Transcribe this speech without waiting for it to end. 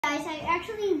guys, I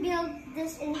actually built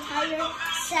this entire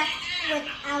set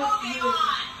without you.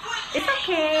 It's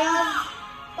okay.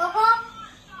 Coco,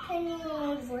 can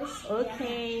you voice?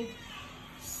 Okay. Yeah.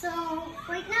 So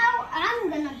right now I'm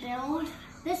gonna build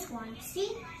this one.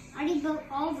 See, I already built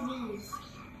all of these.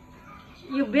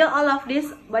 You built all of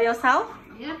this by yourself?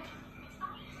 Yep.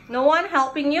 No one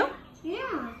helping you?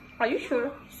 Yeah. Are you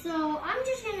sure? So I'm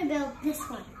just gonna build this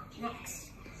one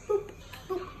next. Boop,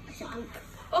 boop. Boop.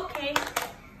 Okay.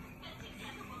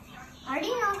 I already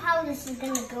know how this is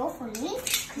gonna go for me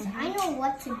because I know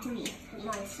what to do with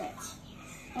my set.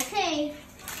 Okay,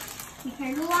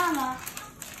 prepare the lava,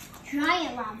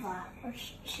 giant lava, or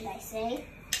should I say?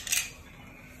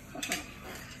 Okay.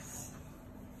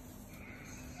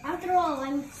 After all,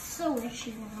 I'm so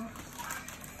itchy now.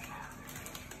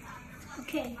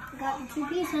 Okay, got the 2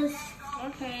 pieces.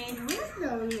 Okay. Where's the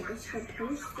one that's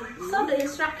supposed to be? So the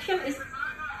instruction is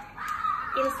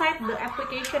inside the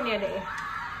application, yeah, there.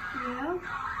 Yeah.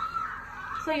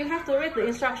 So you have to read the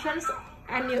instructions,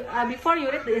 and you before you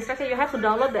read the instruction, you have to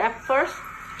download the app first.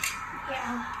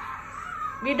 Yeah.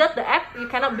 Without the app, you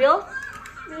cannot build.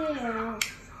 Yeah.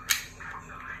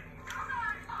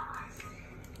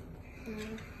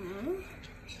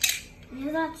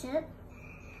 Yeah, that's it.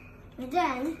 And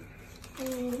then we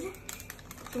need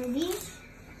these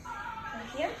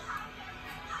right here.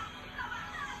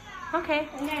 Okay.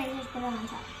 And then I just put it on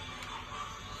top.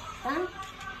 Done.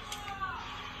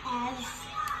 As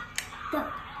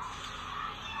done.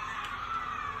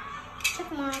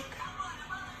 Check mark.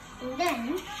 And then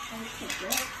I put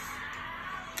this.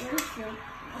 There's it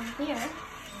on here.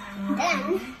 And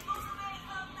then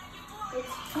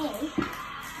it's pink.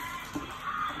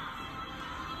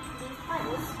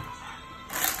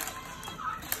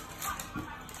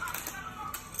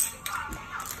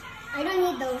 I don't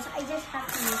need those. I just have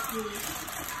to use these.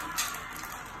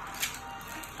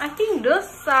 I think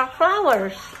those are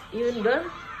flowers. You don't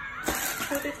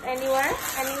put it anywhere?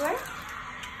 Anywhere?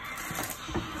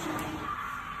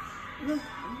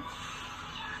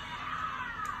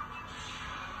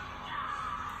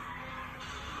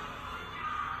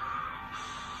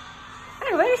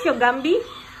 Hey, where is your Gumby?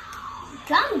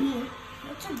 Gumby?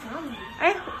 What's a Gumby?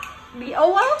 Eh, the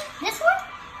owl? This one?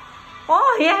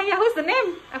 Oh, yeah, yeah. Who's the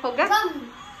name? I forgot. Gumby.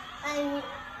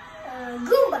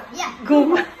 Goomba. Yeah.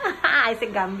 Goomba. I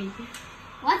said Gumby.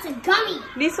 What's a gummy?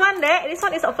 This one there. This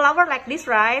one is a flower like this,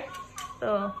 right?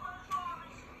 So.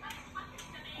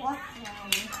 What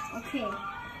flower? Okay.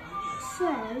 It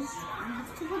says I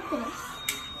have to put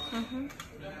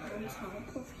this on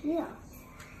top of here.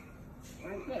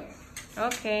 Like this.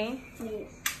 Okay. See,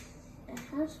 it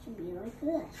has to be like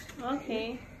this.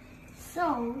 Okay.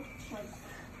 So, like,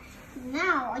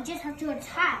 now I just have to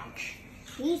attach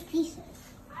these pieces.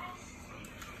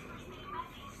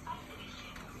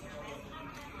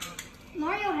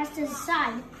 Mario has to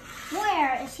decide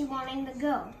where is he wanting to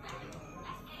go.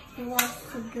 He wants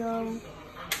to go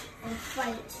and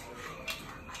fight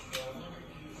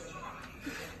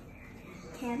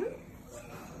him,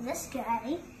 this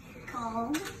guy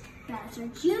called Bowser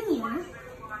Jr.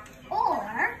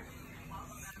 Or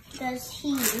does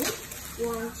he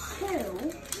want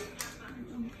to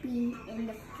be in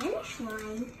the finish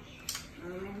line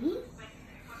already?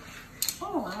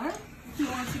 Or he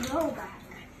wants to go back?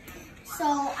 So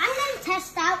I'm going to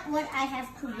test out what I have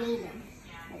created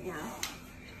right now.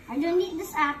 I don't need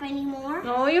this app anymore.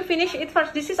 No, you finish it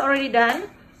first. This is already done.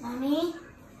 Mommy?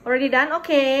 Already done?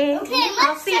 Okay. Okay, I'll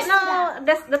let's see. test it out.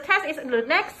 No, the test is the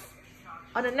next.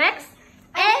 On the next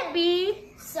episode.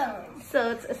 So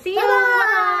So see you.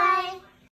 bye.